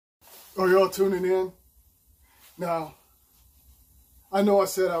Are y'all tuning in? Now, I know I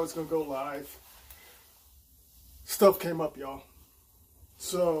said I was going to go live. Stuff came up, y'all.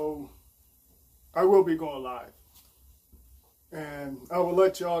 So, I will be going live. And I will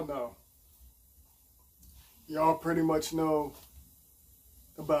let y'all know. Y'all pretty much know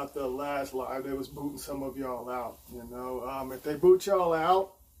about the last live. They was booting some of y'all out, you know. If they boot y'all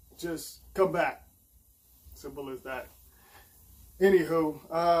out, just come back. Simple as that. Anywho,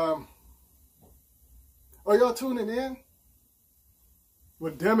 are y'all tuning in?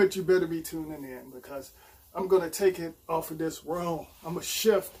 Well, damn it, you better be tuning in, because I'm going to take it off of this realm. I'm going to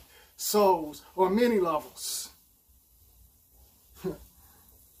shift souls on many levels.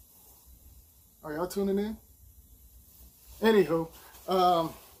 Are y'all tuning in? Anywho,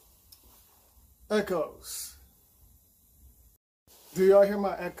 echoes. Do y'all hear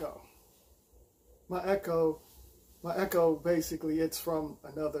my echo? My echo, basically, it's from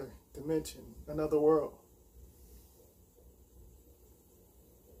another dimension, another world.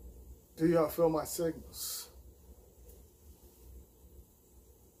 Do y'all feel my signals?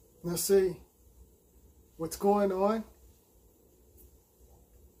 Now see, what's going on?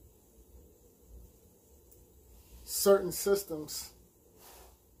 Certain systems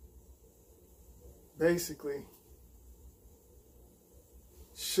basically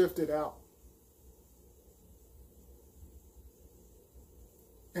shifted out.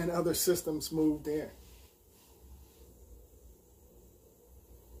 And other systems moved in.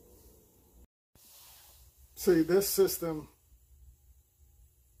 See, this system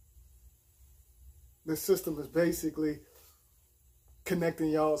is basically connecting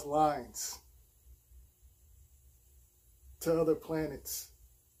y'all's lines to other planets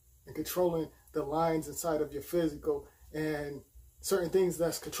and controlling the lines inside of your physical, and certain things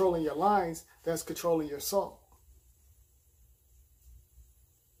that's controlling your lines, that's controlling your soul.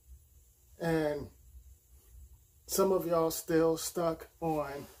 And some of y'all still stuck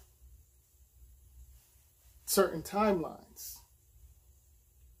on certain timelines.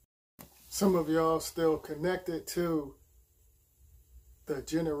 Some of y'all still connected to the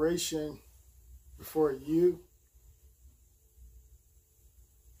generation before you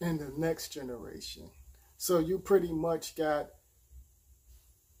and the next generation. So you pretty much got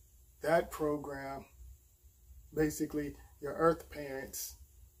that program, basically your earth parents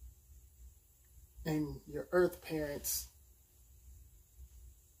and your earth parents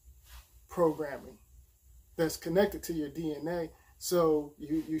programming that's connected to your DNA. So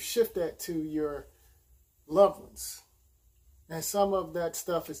you shift that to your loved ones. And some of that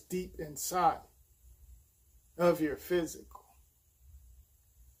stuff is deep inside of your physical.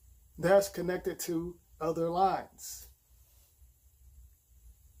 That's connected to other lines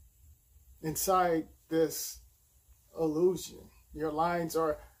inside this illusion. Your lines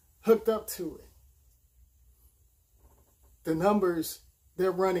are hooked up to it. The numbers,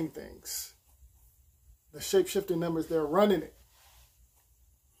 they're running things. The shape-shifting numbers, they're running it.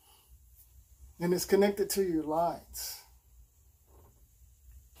 And it's connected to your lines.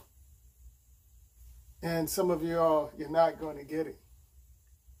 And some of y'all, you're not going to get it.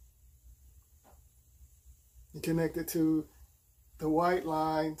 You're connected to the white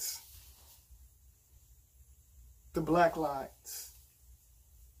lines, the black lines,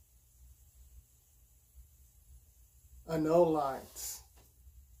 unknown lines.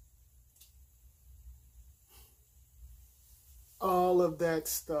 All of that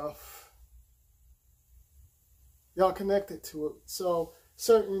stuff, y'all connected to it. So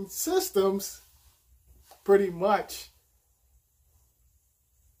certain systems pretty much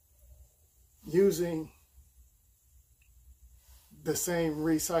using the same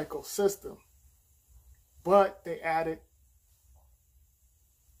recycle system, but they added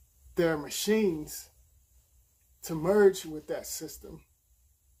their machines to merge with that system.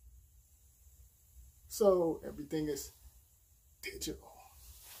 So everything is digital.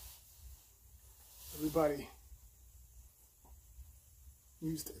 Everybody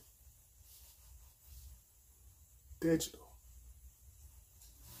used it. Digital.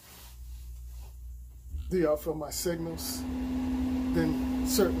 Do y'all feel my signals? Then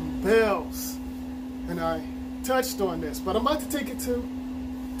certain bells. And I touched on this, but I'm about to take it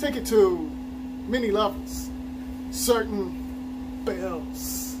to many levels. Certain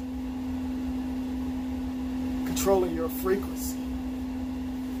bells controlling your frequency.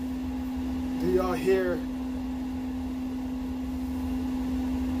 Do y'all hear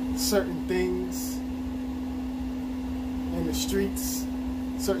certain things in the streets,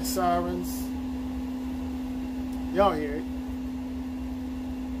 certain sirens? Y'all hear it.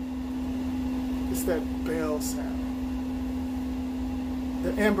 It's that bell sound.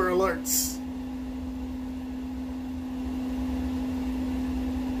 the Amber Alerts.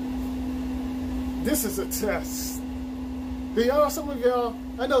 This is a test. Some of y'all,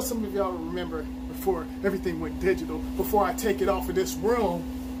 I know some of y'all remember before everything went digital, before I take it off of this room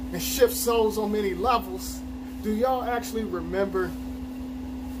and shift souls on many levels, do y'all actually remember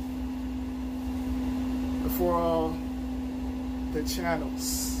before all the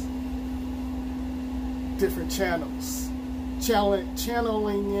channels, different channels,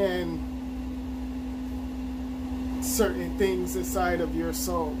 channeling in certain things inside of your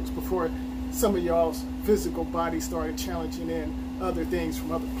souls, before some of y'all's physical bodies started challenging in other things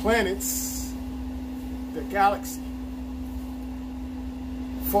from other planets, the galaxy,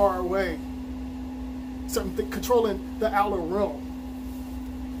 far away, something controlling the outer realm.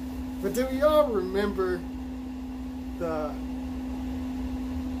 But do y'all remember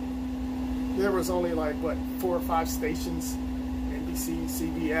there was only like, what, 4 or 5 stations? NBC,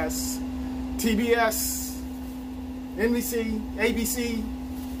 CBS, TBS, NBC, ABC.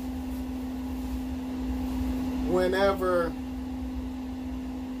 Whenever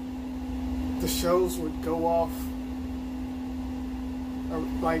the shows would go off,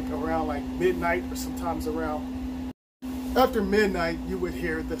 like around like midnight, or sometimes around after midnight, you would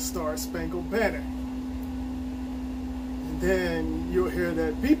hear the Star Spangled Banner. And then you'll hear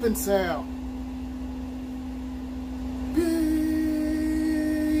that beeping sound.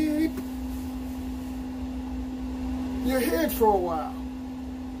 Beep. You hear it for a while.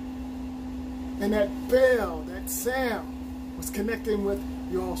 And that bell, that sound, was connecting with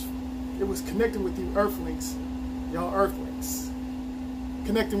y'all's, it was connecting with you earthlings, y'all earthlings.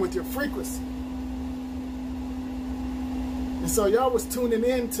 Connecting with your frequency. And so y'all was tuning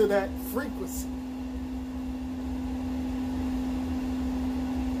in to that frequency.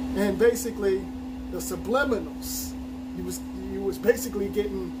 And basically, the subliminals, you was basically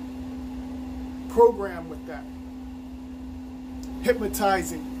getting programmed with that.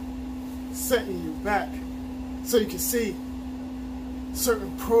 Hypnotizing, setting you back so you can see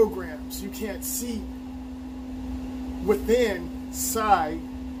certain programs you can't see within side,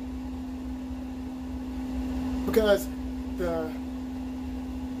 because the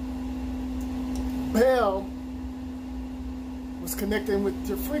bell was connecting with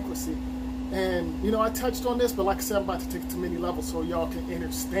your frequency. And you know, I touched on this, but like I said, I'm about to take it to many levels so y'all can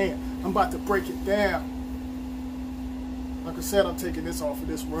understand. I'm about to break it down. Like I said, I'm taking this off of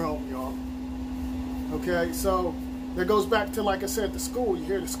this realm, y'all. Okay, so that goes back to, like I said, the school. You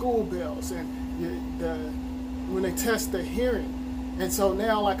hear the school bells, and when they test the hearing. And so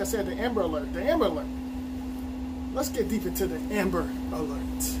now, like I said, the Amber Alert. The Amber Alert. Let's get deep into the Amber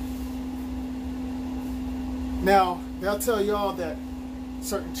Alert. Now, they'll tell y'all that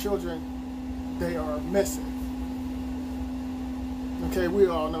certain children, they are missing. Okay, we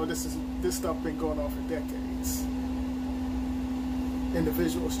all know this stuff been going on for decades.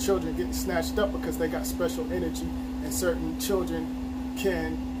 Individuals, children getting snatched up because they got special energy, and certain children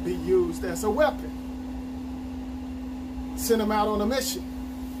can be used as a weapon. Send them out on a mission.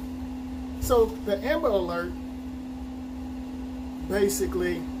 So the Amber Alert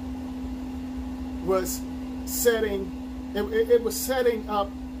basically was setting, it was setting up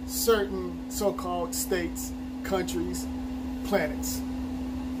certain so-called states, countries, planets.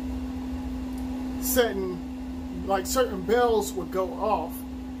 Setting, like certain bells would go off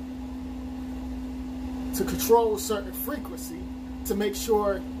to control certain frequency, to make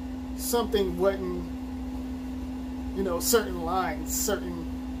sure something wouldn't, you know, certain lines, certain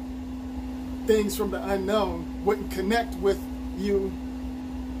things from the unknown wouldn't connect with you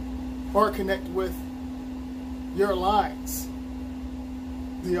or connect with your lines.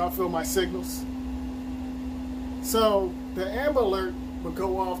 Do y'all feel my signals? So the Amber Alert would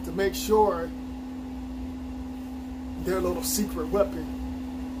go off to make sure their little secret weapon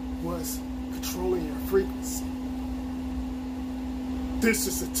was controlling your frequency. This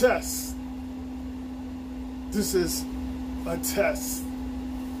is a test. This is a test.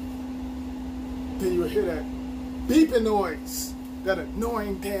 Then you'll hear that beeping noise, that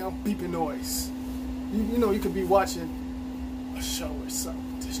annoying damn beeping noise. You know, you could be watching a show or something,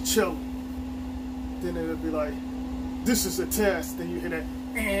 just chilling. Then it'll be like, this is a test. Then you hear that,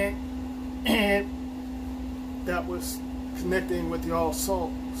 and that was connecting with y'all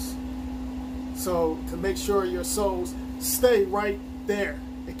souls. So to make sure your souls stay right there,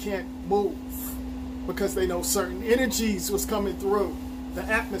 it can't move, because they know certain energies was coming through the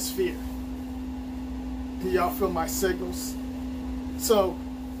atmosphere. Do y'all feel my signals? So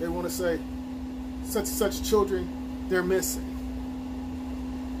they want to say, such and such children, they're missing.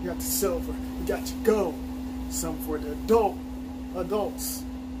 You got the silver, you got your gold, some for the adult adults,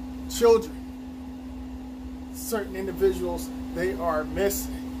 children, certain individuals, they are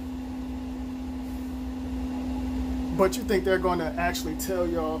missing. But you think they're going to actually tell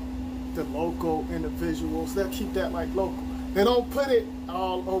y'all, the local individuals? They'll keep that like local. They don't put it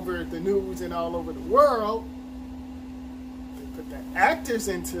all over the news and all over the world. They put the actors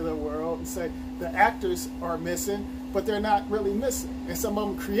into the world and say the actors are missing, but they're not really missing. And some of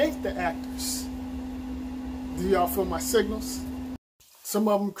them create the actors. Do y'all feel my signals? Some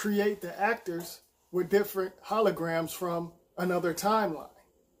of them create the actors with different holograms from another timeline.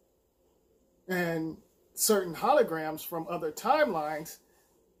 And certain holograms from other timelines,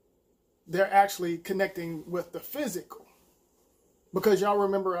 they're actually connecting with the physical. Because y'all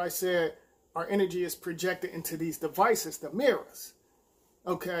remember I said our energy is projected into these devices, the mirrors.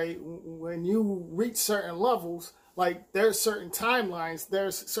 Okay, when you reach certain levels, like there's certain timelines,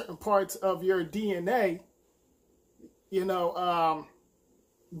 there's certain parts of your DNA,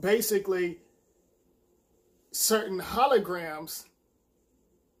 basically certain holograms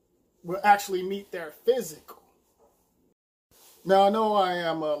will actually meet their physical. Now, I know I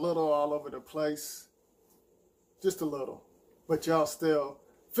am a little all over the place, just a little, but y'all still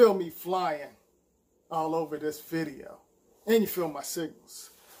feel me flying all over this video, and you feel my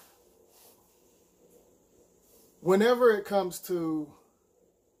signals. Whenever it comes to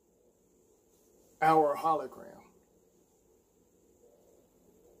our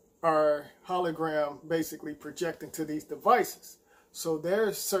hologram basically projecting to these devices. So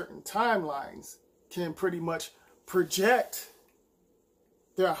there's certain timelines can pretty much project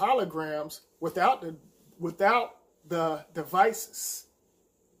their holograms without the devices.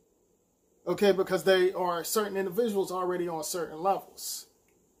 Okay, because they are certain individuals already on certain levels.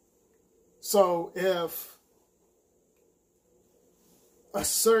 So if a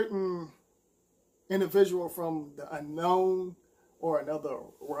certain individual from the unknown or another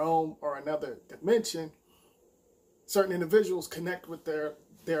realm or another dimension, certain individuals connect with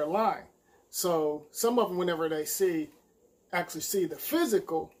their line. So some of them, whenever they actually see the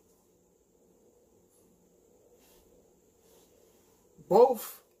physical,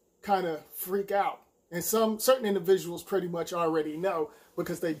 both kind of freak out. And certain individuals pretty much already know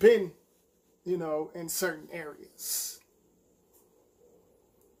because they've been, in certain areas.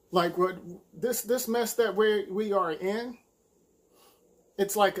 Like what this mess that we are in,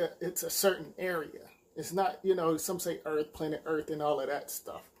 it's a certain area. It's not, some say Earth, planet Earth, and all of that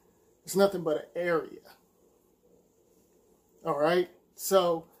stuff. It's nothing but an area. All right.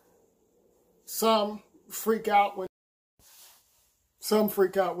 So some freak out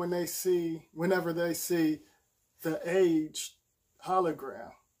whenever they see the aged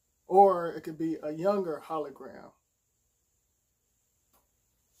hologram, or it could be a younger hologram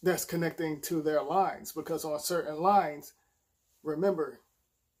that's connecting to their lines, because on certain lines, remember,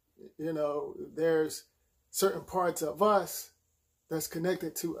 there's certain parts of us that's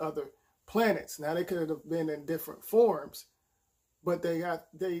connected to other planets. Now they could have been in different forms, but they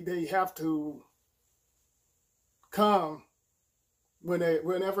have to come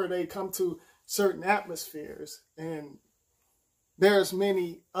whenever they come to certain atmospheres, and there's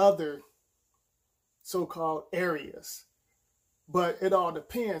many other so-called areas, but it all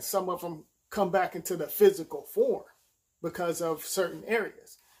depends. Some of them come back into the physical form because of certain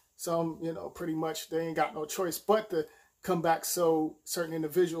areas. Some, pretty much they ain't got no choice but to come back so certain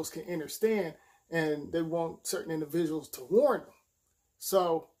individuals can understand, and they want certain individuals to warn them.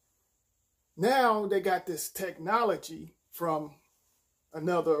 So now they got this technology from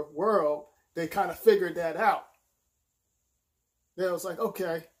another world. They kind of figured that out. They was like,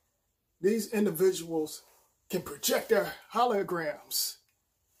 okay, these individuals can project their holograms,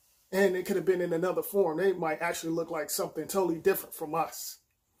 and it could have been in another form. They might actually look like something totally different from us.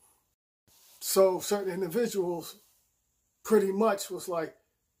 So certain individuals pretty much was like,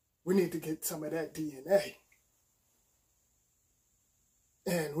 we need to get some of that DNA.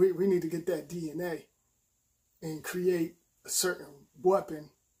 And we need to get that DNA and create a certain weapon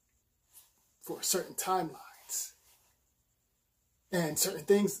for certain timelines. And certain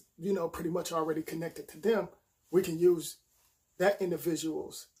things, pretty much already connected to them. We can use that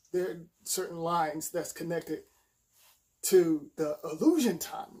individual's, their certain lines that's connected to the illusion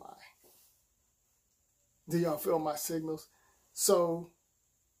timeline. Do y'all feel my signals? So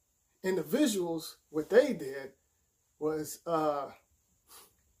individuals, what they did was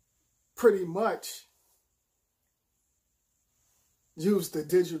pretty much use the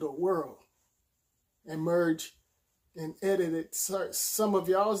digital world and merge and edited some of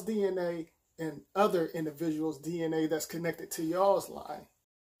y'all's DNA and other individuals' DNA that's connected to y'all's line.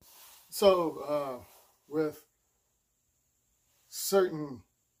 So with certain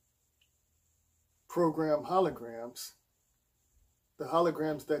program holograms, the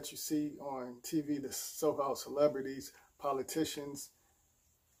holograms that you see on TV, the so-called celebrities, politicians,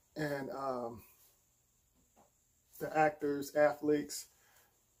 and the actors, athletes,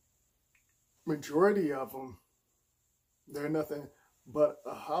 majority of them, they're nothing but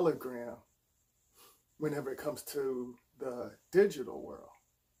a hologram whenever it comes to the digital world.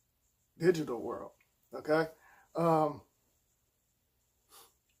 Okay?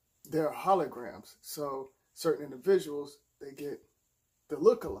 They're holograms. So certain individuals, they get the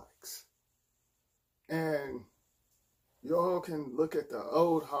lookalikes. And y'all can look at the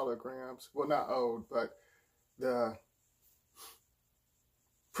old holograms. Well, not old, but the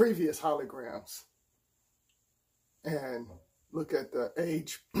previous holograms. And look at the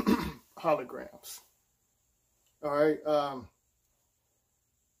age holograms. All right.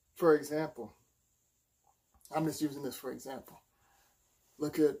 For example, I'm just using this for example.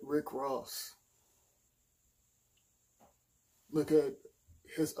 Look at Rick Ross. Look at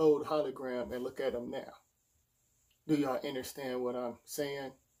his old hologram and look at him now. Do y'all understand what I'm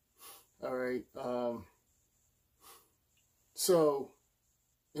saying? All right. So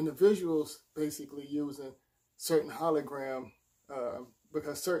individuals basically using certain hologram,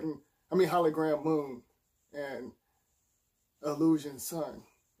 because hologram moon and illusion sun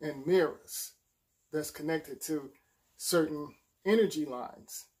and mirrors that's connected to certain energy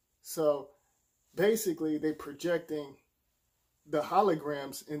lines. So basically they projecting the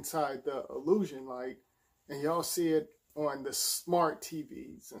holograms inside the illusion light, and y'all see it on the smart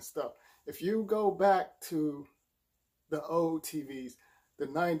TVs and stuff. If you go back to the old TVs, the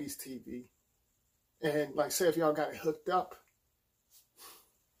 90s TV, and like say if y'all got it hooked up,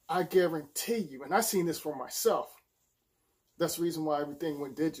 I guarantee you, and I seen this for myself, that's the reason why everything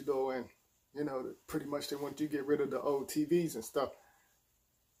went digital, and you know, pretty much they want you to get rid of the old TVs and stuff.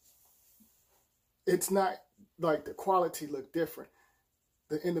 It's not like the quality look different.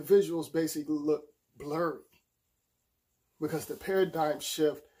 The individuals basically look blurry because the paradigm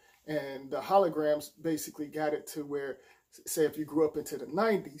shift and the holograms basically got it to where, say if you grew up into the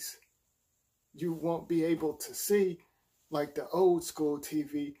 90s, you won't be able to see like the old school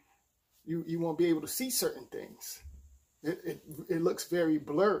TV. You won't be able to see certain things. It looks very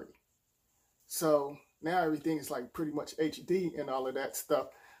blurry. So now everything is like pretty much HD and all of that stuff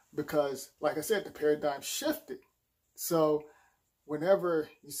because, like I said, the paradigm shifted. So whenever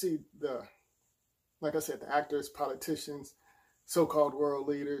you see like I said, the actors, politicians, so-called world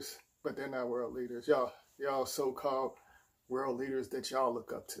leaders, but they're not world leaders. Y'all so-called world leaders that y'all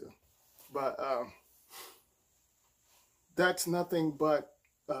look up to. But that's nothing but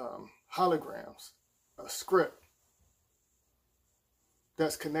holograms, a script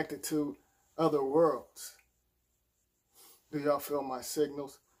that's connected to other worlds. Do y'all feel my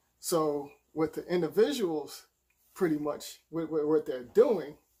signals? So with the individuals, pretty much what they're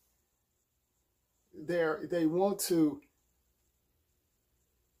doing, they want to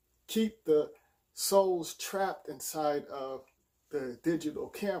keep the souls trapped inside of the digital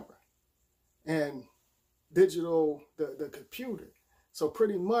camera and digital, the computer. So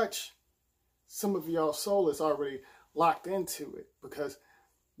pretty much some of y'all soul is already locked into it because,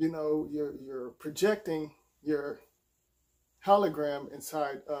 you know, you're projecting your hologram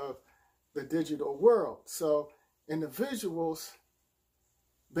inside of the digital world. So individuals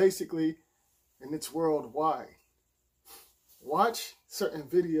basically, and it's worldwide, watch certain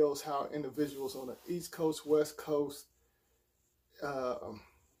videos how individuals on the East Coast, West Coast,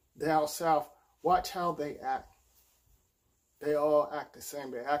 down south, watch how they act. They all act the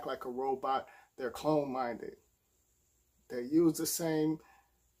same. They act like a robot. They're clone-minded. They use the same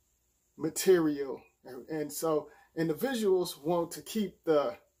material. And so individuals want to keep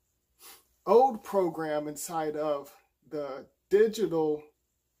the old program inside of the digital,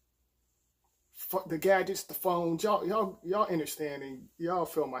 the gadgets, the phones. Y'all understanding? Y'all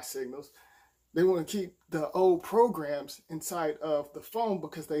feel my signals. They want to keep the old programs inside of the phone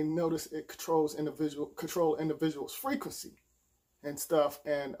because they notice it control individuals' frequency and stuff.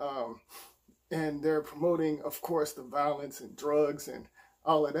 And they're promoting, of course, the violence and drugs and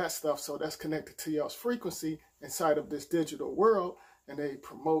all of that stuff. So that's connected to y'all's frequency inside of this digital world. And they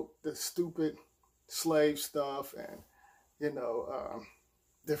promote the stupid slave stuff and, you know,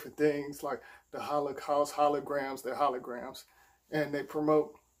 different things like the Holocaust, holograms, they're holograms. And they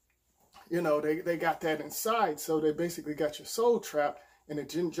promote, you know, they got that inside. So they basically got your soul trapped, and the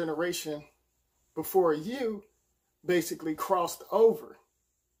generation before you basically crossed over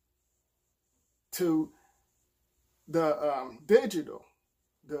to the digital,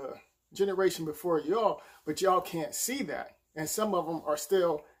 the generation before y'all, but y'all can't see that and some of them are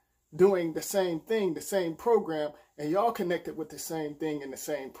still doing the same thing, the same program, and y'all connected with the same thing in the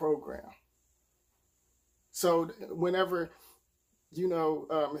same program. So whenever, you know,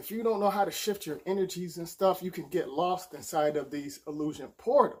 if you don't know how to shift your energies and stuff, you can get lost inside of these illusion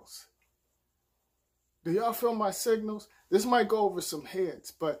portals. Do y'all feel my signals? This might go over some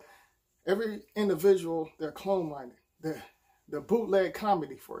heads, but every individual, they're clone-minded. The bootleg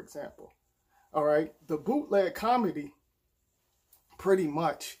comedy, for example. All right, the bootleg comedy, pretty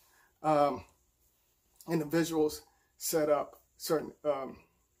much, individuals set up certain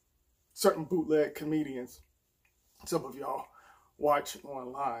bootleg comedians. Some of y'all watch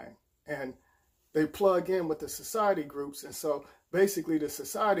online, and they plug in with the society groups, and so basically the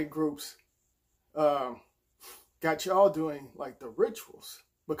society groups got y'all doing like the rituals,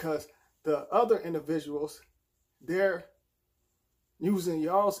 because the other individuals, they're using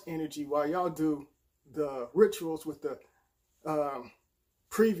y'all's energy while y'all do the rituals with the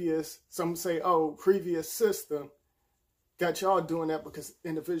previous, some say, oh, previous system got y'all doing that because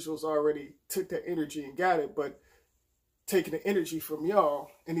individuals already took that energy and got it, but taking the energy from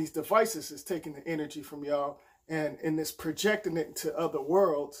y'all, and these devices is taking the energy from y'all and it's projecting it into other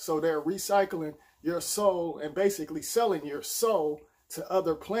worlds. So they're recycling your soul and basically selling your soul to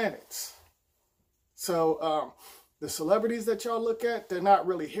other planets. So the celebrities that y'all look at, they're not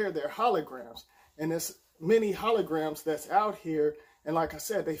really here, they're holograms. And there's many holograms that's out here, and like I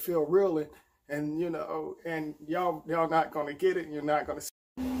said, they feel real, and you know, and y'all not gonna get it, and you're not gonna see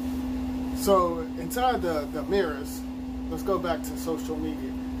it. So inside the mirrors, let's go back to social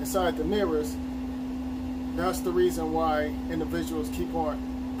media. Inside the mirrors, that's the reason why individuals keep on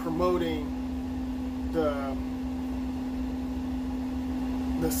promoting the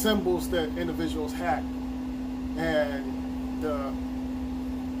symbols that individuals hack, and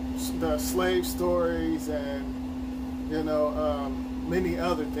the slave stories, and you know, many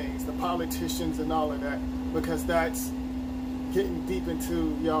other things, the politicians and all of that, because that's getting deep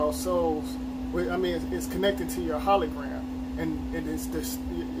into y'all souls. I mean, it's connected to your hologram, and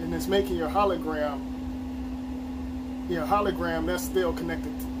it's making your hologram that's still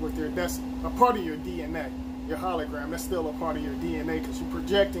connected with that's a part of your DNA. Your hologram, that's still a part of your DNA, because you're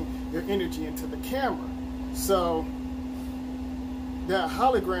projecting your energy into the camera. So that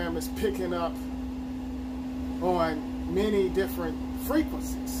hologram is picking up on many different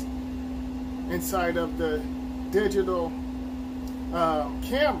frequencies inside of the digital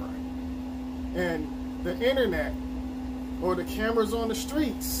camera, and the internet, or the cameras on the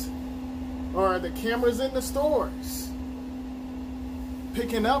streets, or the cameras in the stores,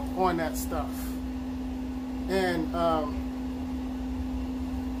 picking up on that stuff. And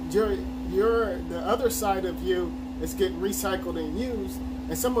the other side of you is getting recycled and used,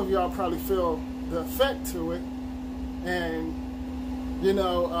 and some of y'all probably feel the effect to it. And you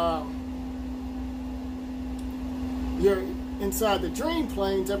know, you're inside the dream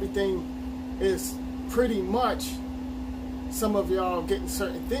planes, everything is pretty much, some of y'all getting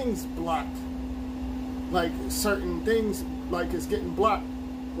certain things blocked, like certain things like it's getting blocked,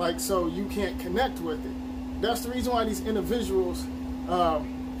 like so you can't connect with it. That's the reason why these individuals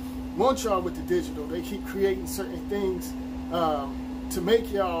want y'all with the digital. They keep creating certain things to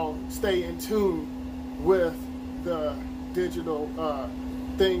make y'all stay in tune with the digital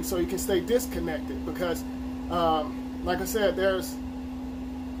thing, so you can stay disconnected, because like I said, there's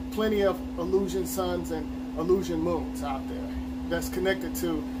plenty of illusion suns and illusion moons out there that's connected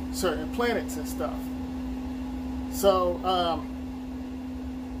to certain planets and stuff. So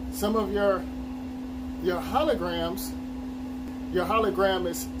some of your holograms, your hologram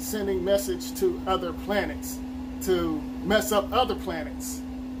is sending message to other planets to mess up other planets.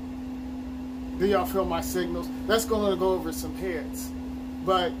 Do y'all feel my signals? That's going to go over some heads.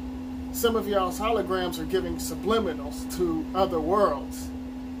 But some of y'all's holograms are giving subliminals to other worlds.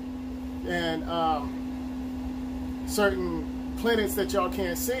 And certain planets that y'all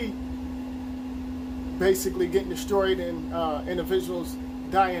can't see basically getting destroyed, and individuals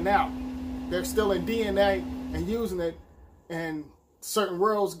dying out. They're still in DNA and using it, and certain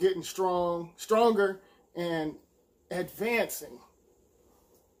worlds getting stronger and advancing.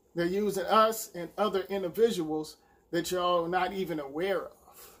 They're using us and other individuals that y'all are not even aware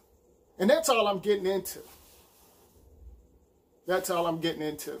of. And that's all I'm getting into. That's all I'm getting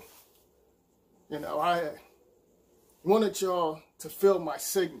into. You know, I wanted y'all to feel my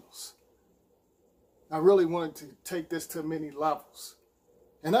signals. I really wanted to take this to many levels.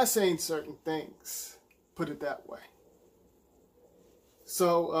 And I seen certain things, put it that way.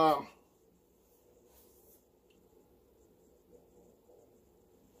 So,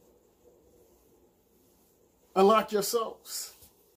 Unlock your souls.